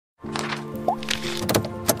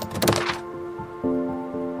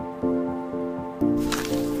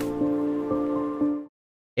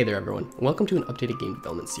Hey there everyone, and welcome to an updated game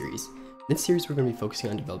development series. In this series we're going to be focusing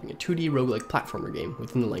on developing a 2D roguelike platformer game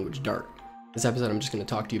within the language Dart. This episode I'm just going to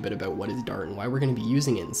talk to you a bit about what is Dart and why we're going to be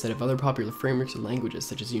using it instead of other popular frameworks or languages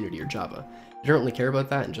such as Unity or Java. If you don't really care about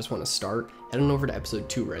that and just want to start, head on over to episode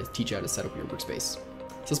 2 where I teach you how to set up your workspace. So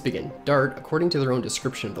let's begin. Dart, according to their own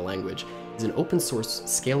description of the language, is an open source,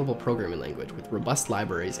 scalable programming language with robust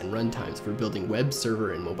libraries and runtimes for building web,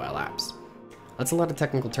 server, and mobile apps. That's a lot of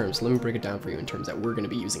technical terms, so let me break it down for you in terms that we're going to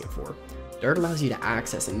be using it for. Dart allows you to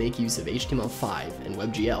access and make use of HTML5 and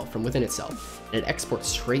WebGL from within itself, and it exports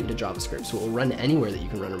straight into JavaScript, so it will run anywhere that you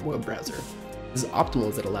can run a web browser. This is optimal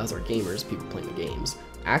as it allows our gamers, people playing the games,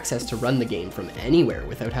 access to run the game from anywhere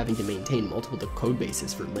without having to maintain multiple code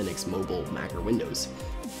bases for Linux, mobile, Mac, or Windows.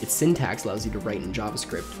 Its syntax allows you to write in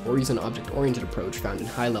JavaScript, or use an object-oriented approach found in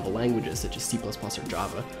high-level languages such as C++ or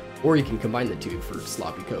Java, or you can combine the two for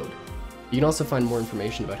sloppy code. You can also find more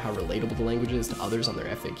information about how relatable the language is to others on their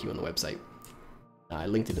FAQ on the website. I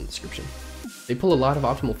linked it in the description. They pull a lot of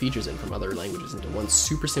optimal features in from other languages into one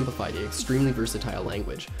super simplified yet extremely versatile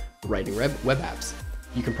language for writing web apps.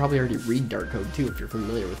 You can probably already read Dart code too if you're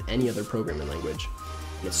familiar with any other programming language.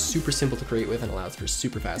 And it's super simple to create with and allows for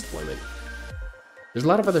super fast deployment. There's a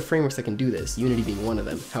lot of other frameworks that can do this, Unity being one of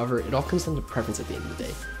them. However, it all comes down to preference at the end of the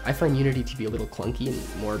day. I find Unity to be a little clunky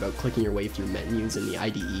and more about clicking your way through menus in the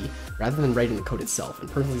IDE rather than writing the code itself, and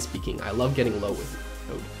personally speaking, I love getting low with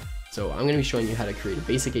code. So I'm going to be showing you how to create a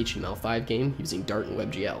basic HTML5 game using Dart and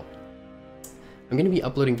WebGL. I'm going to be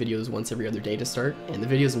uploading videos once every other day to start, and the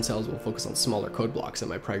videos themselves will focus on smaller code blocks than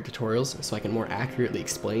my prior tutorials so I can more accurately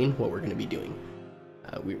explain what we're going to be doing.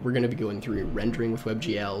 We're going to be going through rendering with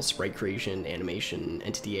WebGL, sprite creation, animation,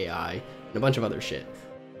 entity AI, and a bunch of other shit.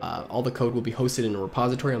 All the code will be hosted in a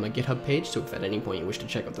repository on my GitHub page, so if at any point you wish to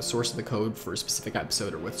check out the source of the code for a specific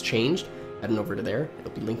episode or what's changed, head on over to there.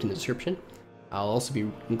 It'll be linked in the description. I'll also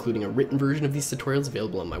be including a written version of these tutorials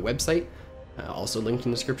available on my website, also linked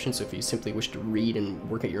in the description, so if you simply wish to read and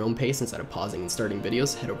work at your own pace instead of pausing and starting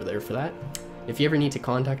videos, head over there for that. If you ever need to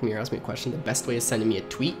contact me or ask me a question, the best way is sending me a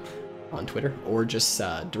tweet on Twitter, or just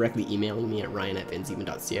directly emailing me at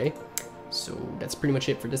ryan@vanZeben.ca. So that's pretty much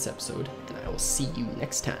it for this episode, and I will see you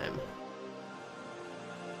next time.